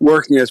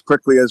working as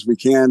quickly as we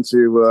can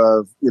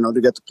to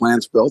get the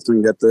plants built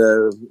and get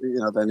the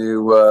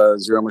new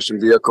zero emission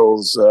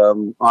vehicles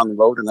on the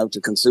road and out to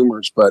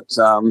consumers. But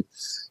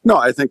no,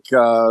 I think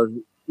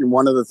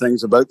one of the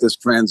things about this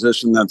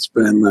transition that's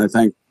been, I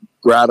think,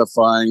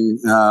 gratifying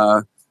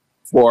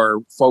for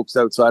folks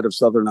outside of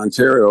Southern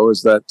Ontario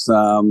is that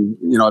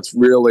it's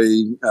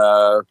really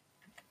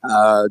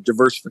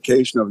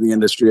diversification of the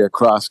industry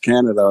across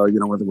Canada.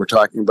 Whether we're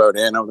talking about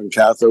anode and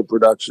cathode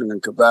production in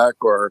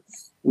Quebec or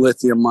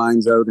lithium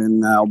mines out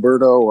in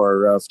Alberta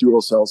or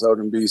fuel cells out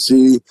in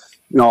BC,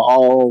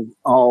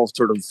 all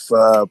sort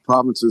of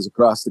provinces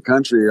across the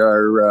country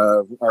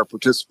are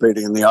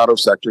participating in the auto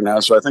sector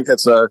now. So I think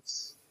it's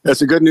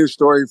a good news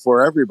story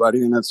for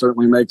everybody, and it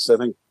certainly makes, I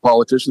think,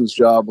 politicians'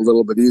 job a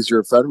little bit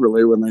easier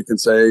federally when they can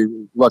say,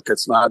 look,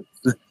 it's not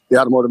the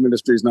automotive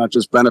industry is not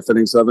just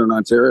benefiting Southern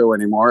Ontario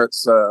anymore;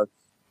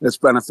 it's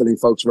benefiting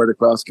folks right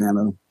across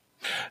Canada.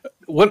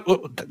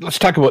 Let's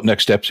talk about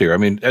next steps here. I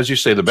mean, as you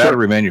say, the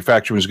battery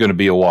manufacturing is going to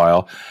be a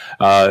while,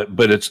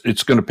 but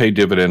it's going to pay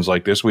dividends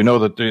like this. We know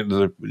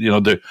that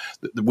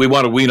we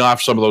want to wean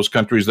off some of those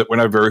countries that we're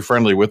not very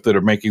friendly with that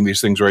are making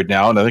these things right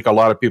now, and I think a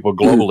lot of people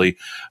globally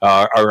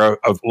are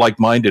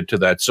like-minded to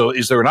that. So,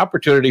 is there an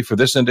opportunity for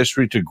this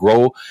industry to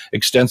grow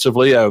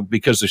extensively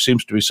because there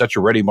seems to be such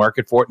a ready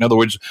market for it? In other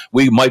words,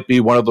 we might be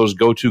one of those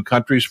go-to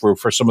countries for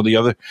some of the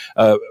other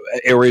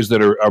areas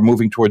that are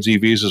moving towards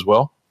EVs as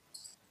well.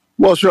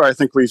 Well, sure. I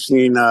think we've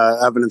seen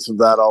evidence of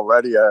that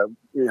already.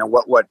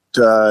 What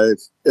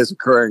is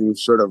occurring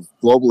sort of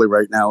globally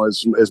right now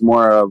is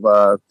more of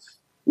a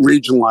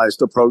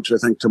regionalized approach, I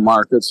think, to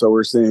markets. So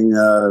we're seeing,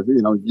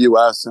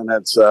 U.S. and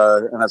its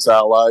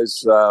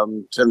allies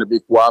tend to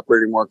be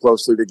cooperating more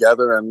closely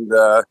together, and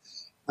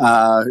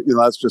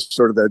that's just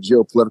sort of the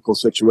geopolitical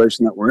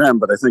situation that we're in.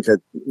 But I think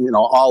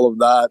all of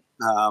that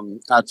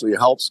actually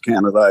helps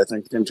Canada, I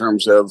think, in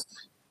terms of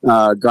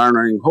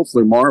garnering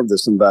hopefully more of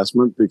this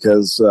investment,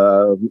 because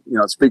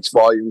it speaks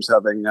volumes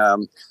having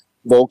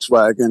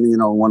Volkswagen,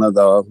 one of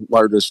the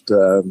largest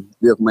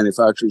vehicle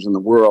manufacturers in the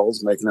world,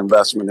 make an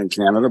investment in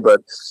Canada.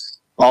 But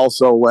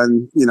also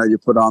when you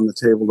put on the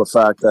table the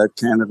fact that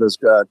Canada's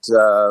got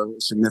a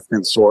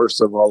significant source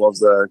of all of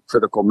the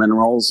critical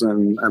minerals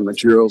and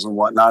materials and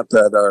whatnot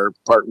that are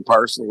part and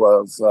parcel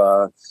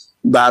of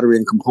battery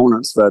and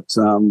components that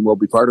will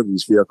be part of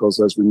these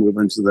vehicles as we move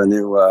into the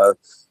new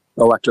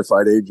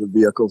electrified age of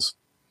vehicles.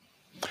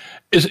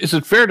 Is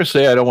it fair to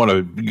say, I don't want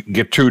to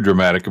get too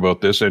dramatic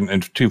about this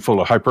and too full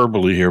of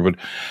hyperbole here, but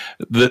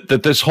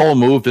that this whole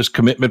move, this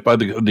commitment by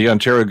the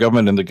Ontario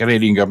government and the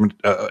Canadian government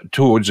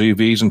towards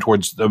EVs and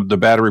towards the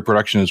battery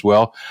production as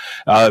well,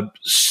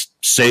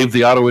 save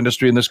the auto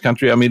industry in this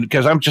country? I mean,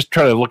 because I'm just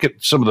trying to look at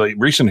some of the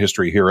recent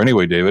history here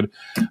anyway, David.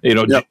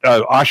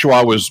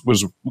 Oshawa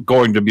was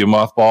going to be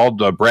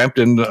mothballed,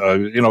 Brampton,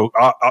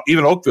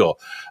 even Oakville.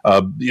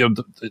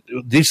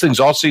 These things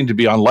all seem to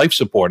be on life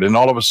support, and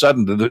all of a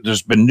sudden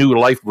there's been new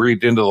life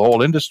breathed into the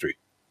whole industry.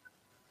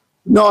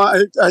 No,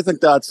 I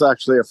think that's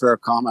actually a fair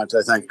comment.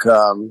 I think,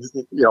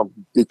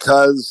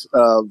 because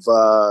of,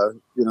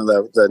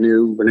 the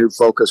new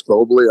focus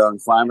globally on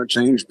climate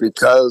change,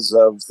 because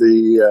of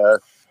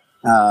the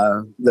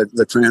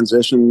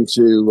transition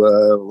to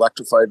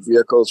electrified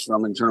vehicles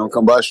from internal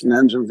combustion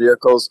engine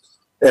vehicles,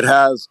 it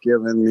has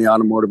given the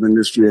automotive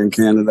industry in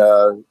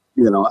Canada,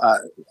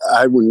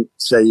 I wouldn't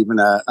say even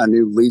a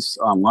new lease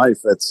on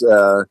life.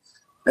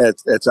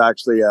 It's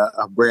actually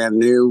a brand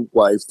new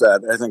life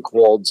that I think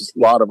holds a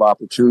lot of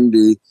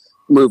opportunity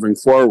moving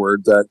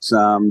forward. That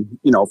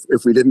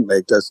if we didn't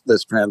make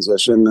this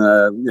transition,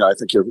 I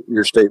think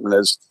your statement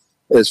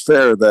is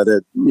fair, that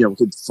it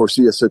could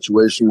foresee a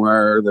situation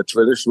where the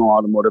traditional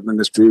automotive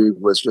industry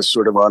was just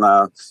sort of on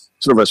a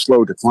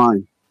slow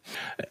decline.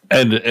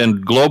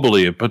 And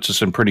globally, it puts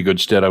us in pretty good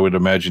stead, I would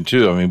imagine,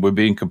 too. I mean, we're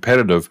being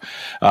competitive.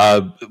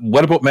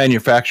 What about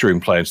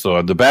manufacturing plants,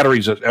 though? The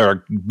batteries are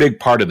a big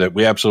part of that.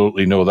 We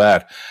absolutely know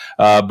that.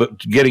 But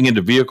getting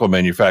into vehicle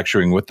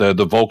manufacturing with the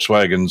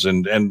Volkswagens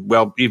and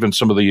even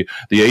some of the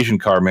Asian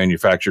car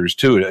manufacturers,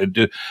 too.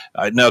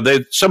 Now,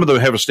 some of them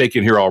have a stake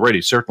in here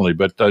already, certainly.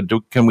 But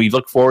can we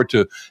look forward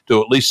to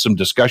at least some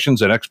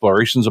discussions and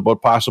explorations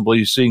about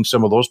possibly seeing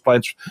some of those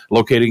plants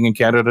locating in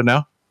Canada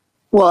now?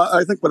 Well,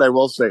 I think what I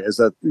will say is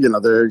that,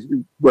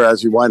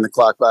 whereas you wind the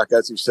clock back,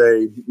 as you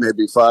say,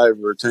 maybe 5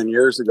 or 10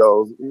 years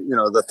ago,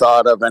 the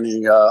thought of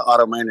any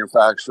auto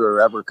manufacturer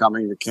ever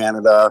coming to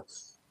Canada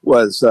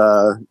was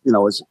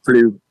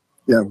pretty,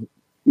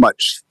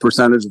 much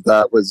percentage of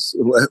that was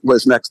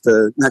next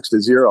to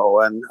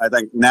zero. And I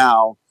think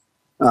now,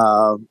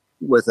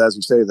 with, as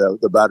you say,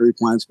 the battery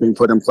plants being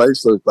put in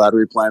place, those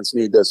battery plants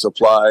need to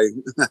supply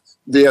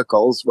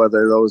vehicles,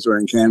 whether those are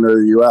in Canada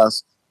or the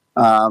U.S.,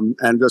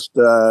 and just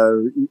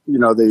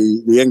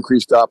the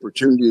increased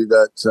opportunity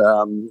that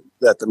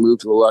the move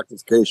to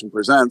electrification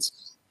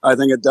presents, I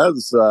think it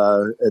does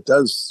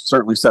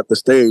certainly set the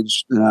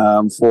stage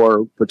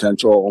for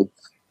potential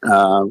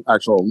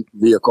actual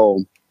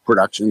vehicle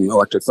production,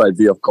 electrified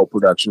vehicle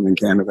production in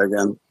Canada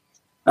again.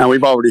 And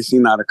we've already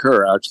seen that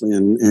occur, actually.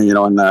 And you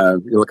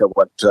look at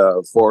what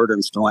Ford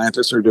and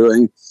Stellantis are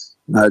doing,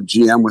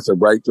 GM with their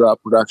bright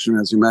drop production,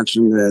 as you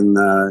mentioned,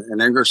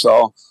 in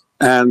Ingersoll.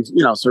 And,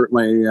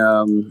 certainly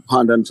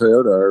Honda and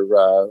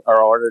Toyota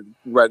are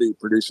already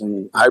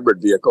producing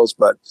hybrid vehicles,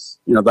 but,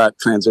 that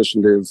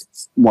transition to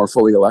more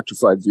fully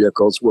electrified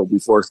vehicles will be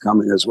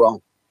forthcoming as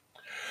well.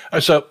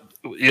 So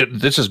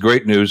this is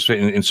great news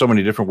in so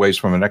many different ways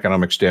from an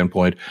economic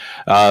standpoint,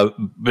 but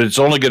it's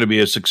only going to be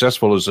as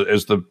successful as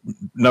the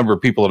number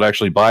of people that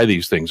actually buy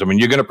these things. I mean,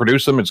 you're going to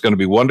produce them. It's going to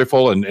be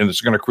wonderful, and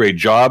it's going to create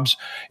jobs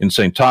in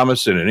St.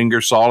 Thomas and in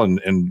Ingersoll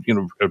and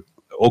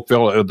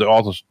Oakville,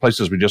 all the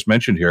places we just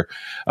mentioned here.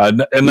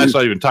 And that's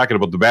not even talking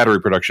about the battery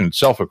production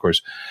itself, of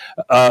course.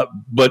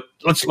 But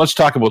let's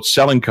talk about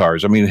selling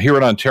cars. I mean, here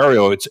in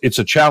Ontario, it's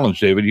a challenge,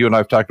 David. You and I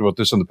have talked about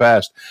this in the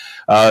past.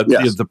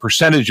 Yes. The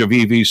percentage of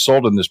EVs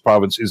sold in this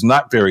province is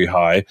not very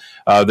high.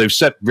 They've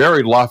set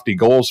very lofty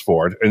goals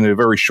for it in a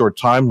very short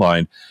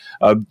timeline.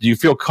 Do you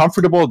feel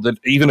comfortable that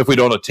even if we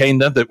don't attain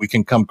them, that we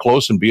can come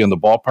close and be in the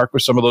ballpark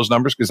with some of those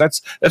numbers? Because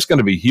that's going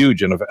to be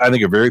huge, and I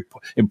think a very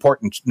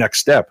important next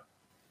step.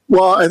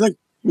 Well, I think,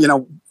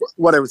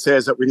 what I would say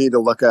is that we need to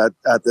look at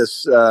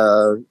this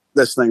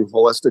this thing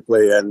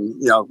holistically, and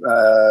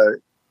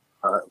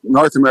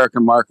North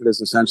American market is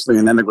essentially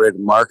an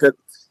integrated market,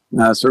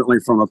 certainly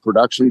from a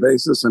production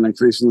basis and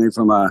increasingly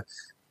from a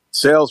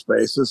sales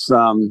basis.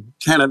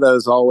 Canada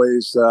has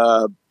always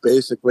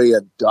basically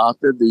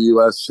adopted the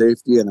U.S.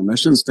 safety and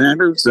emission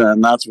standards,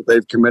 and that's what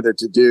they've committed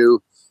to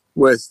do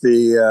with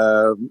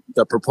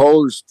the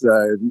proposed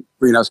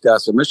greenhouse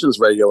gas emissions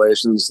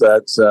regulations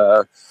that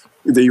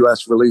the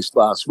U.S. released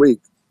last week.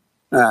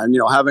 And,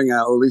 having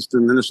at least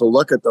an initial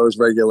look at those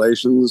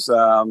regulations,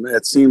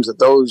 it seems that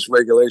those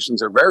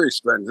regulations are very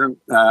stringent,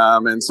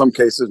 in some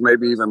cases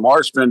maybe even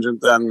more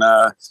stringent than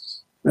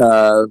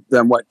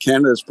what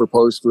Canada has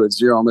proposed for its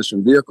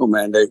zero-emission vehicle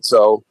mandate.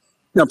 So,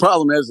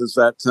 problem is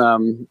that,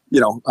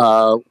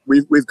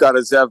 we've got a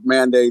ZEV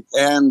mandate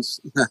and,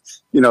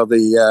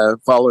 the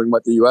following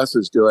what the U.S.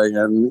 is doing.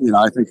 And,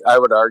 I think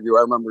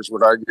our members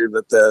would argue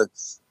that the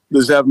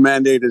ZEV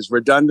mandate is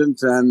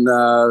redundant and,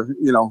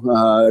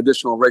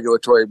 additional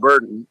regulatory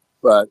burden.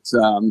 But,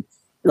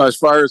 as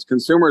far as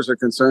consumers are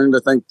concerned, I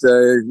think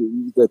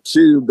the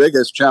two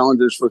biggest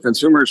challenges for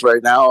consumers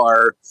right now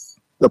are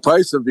the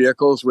price of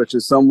vehicles, which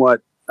is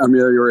somewhat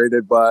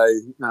ameliorated by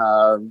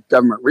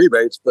government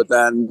rebates, but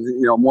then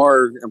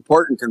more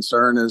important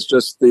concern is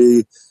just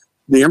the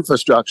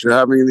infrastructure,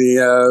 having the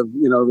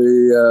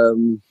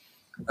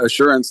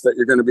assurance that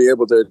you're going to be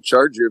able to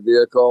charge your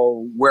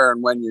vehicle where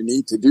and when you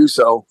need to do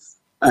so.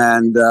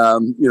 And I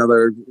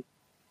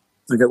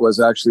think it was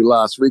actually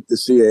last week, the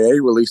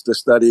CAA released a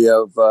study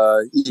of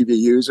EV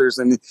users,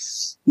 and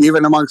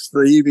even amongst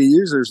the EV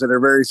users that are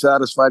very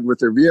satisfied with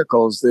their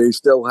vehicles, they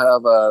still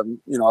have a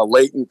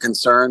latent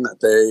concern that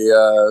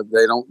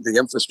the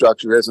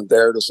infrastructure isn't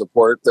there to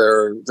support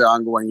the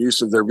ongoing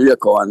use of their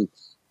vehicle. And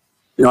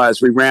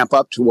as we ramp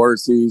up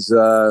towards these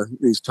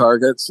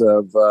targets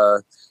of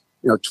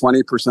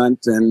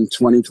 20% in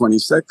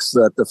 2026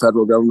 that the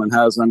federal government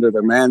has under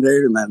their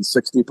mandate, and then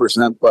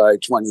 60% by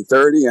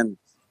 2030, and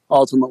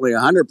ultimately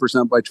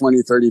 100% by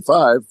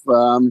 2035.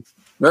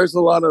 There's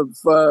a lot of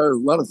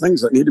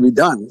things that need to be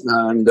done,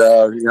 and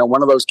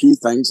one of those key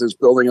things is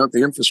building out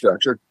the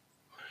infrastructure.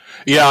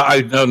 Yeah,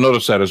 I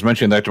noticed that. I was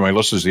mentioning that to my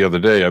listeners the other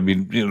day. I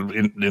mean,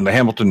 in the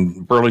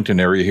Hamilton, Burlington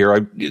area here,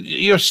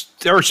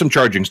 there are some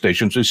charging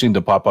stations. We've seen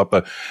them pop up.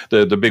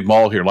 The big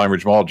mall here, Lime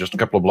Ridge Mall, just a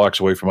couple of blocks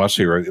away from us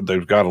here.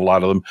 They've got a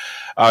lot of them.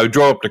 I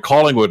drove up to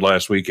Collingwood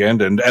last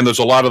weekend, and there's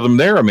a lot of them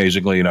there,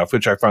 amazingly enough,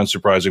 which I found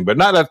surprising.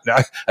 But I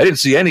didn't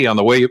see any on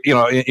the way,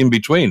 in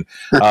between,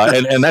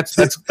 and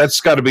that's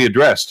got to be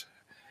addressed.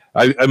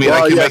 I mean,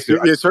 well,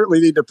 you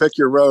certainly need to pick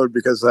your road,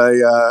 because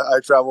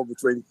I travel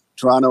between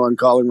Toronto and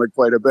Collingwood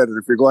quite a bit, and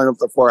if you're going up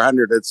the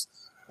 400, it's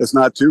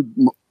not too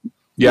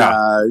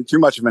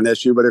much of an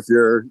issue. But if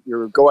you're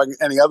going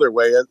any other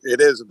way, it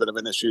is a bit of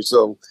an issue.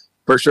 So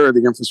for sure,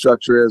 the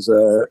infrastructure is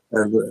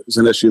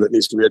an issue that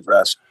needs to be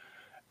addressed.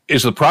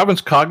 Is the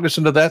province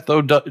cognizant of that,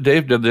 though,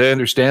 Dave? Did they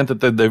understand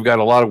that they've got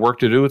a lot of work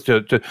to do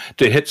to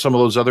hit some of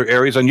those other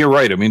areas? And you're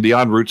right. I mean, the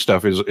en route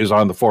stuff is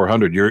on the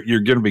 400.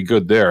 You're going to be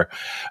good there.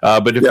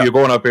 But if you're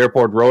going up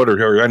Airport Road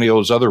or any of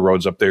those other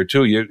roads up there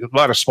too, a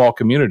lot of small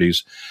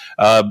communities.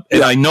 And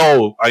I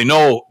know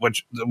what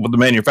the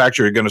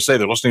manufacturer are going to say.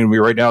 They're listening to me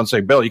right now and say,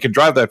 "Bill, you can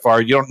drive that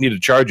far. You don't need to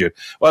charge it."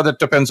 Well, that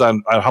depends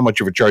on how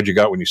much of a charge you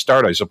got when you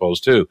start, I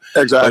suppose, too.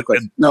 Exactly.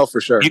 No, for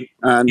sure.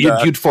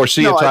 You'd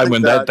foresee a time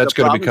when that's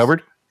going to be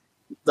covered?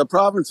 The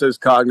province is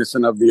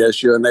cognizant of the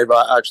issue, and they've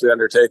actually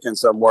undertaken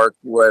some work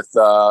with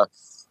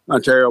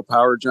Ontario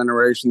Power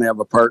Generation. They have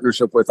a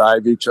partnership with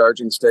IV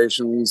charging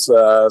stations.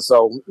 And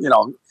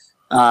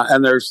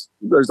there's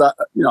a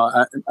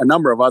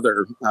number of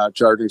other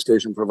charging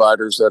station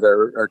providers that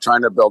are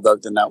trying to build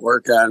out the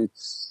network. And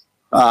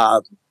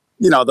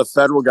the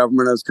federal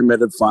government has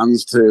committed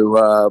funds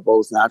to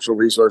both Natural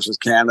Resources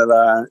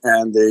Canada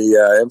and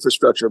the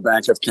Infrastructure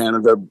Bank of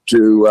Canada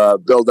to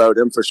build out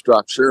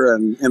infrastructure.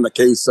 And in the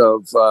case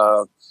of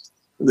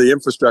the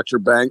Infrastructure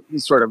Bank,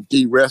 sort of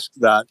de-risk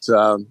that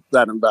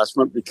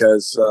investment,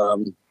 because a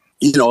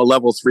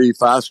level 3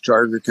 fast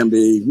charger can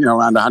be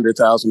around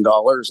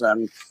 $100,000,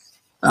 and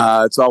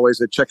it's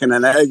always a chicken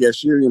and egg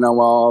issue.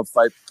 Well, if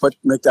I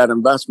make that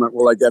investment,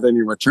 will I get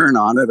any return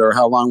on it, or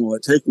how long will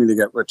it take me to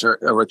get a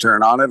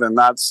return on it? And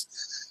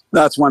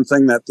that's one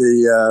thing that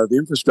the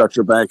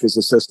Infrastructure Bank is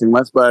assisting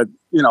with. But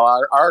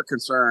our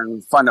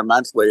concern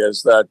fundamentally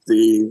is that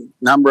the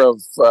number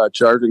of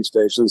charging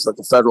stations that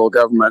the federal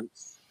government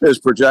is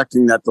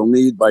projecting that they'll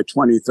need by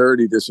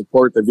 2030 to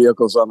support the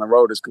vehicles on the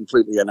road is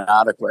completely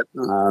inadequate.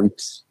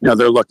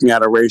 They're looking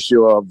at a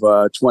ratio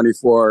of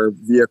 24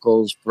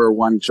 vehicles per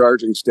one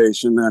charging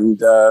station,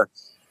 and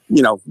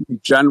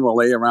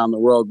generally around the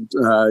world,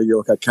 you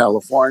look at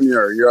California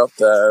or Europe,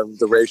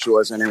 the ratio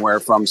is anywhere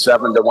from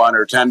 7 to 1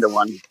 or 10 to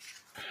 1.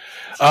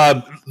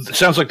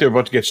 Sounds like they're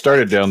about to get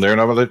started down there,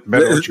 and I'm going to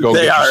let you go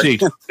get your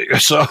seat.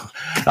 So,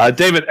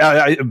 David,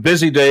 a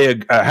busy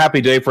day, a happy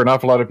day for an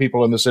awful lot of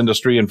people in this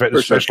industry, and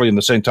especially in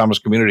the St. Thomas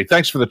community.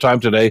 Thanks for the time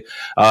today.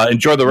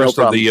 Enjoy the rest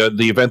of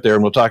the event there,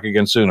 and we'll talk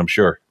again soon, I'm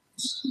sure.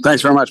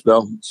 Thanks very much,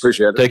 Bill.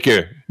 Appreciate it. Take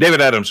care. David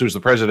Adams, who's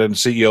the president and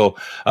CEO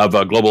of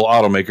Global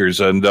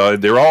Automakers,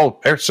 and they're all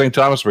at St.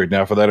 Thomas right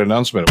now for that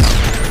announcement.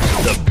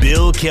 The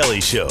Bill Kelly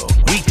Show,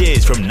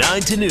 weekdays from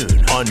 9 to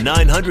noon on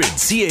 900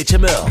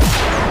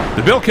 CHML.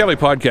 The Bill Kelly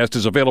Podcast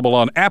is available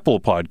on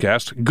Apple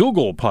Podcast,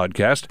 Google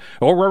Podcast,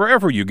 or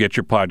wherever you get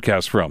your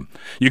podcasts from.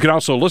 You can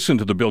also listen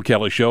to The Bill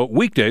Kelly Show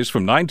weekdays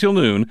from 9 till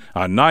noon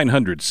on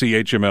 900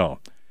 CHML.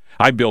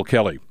 I'm Bill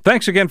Kelly.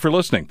 Thanks again for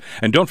listening.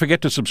 And don't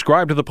forget to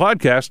subscribe to the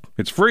podcast.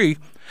 It's free,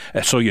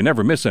 so you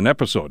never miss an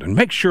episode. And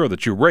make sure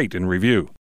that you rate and review.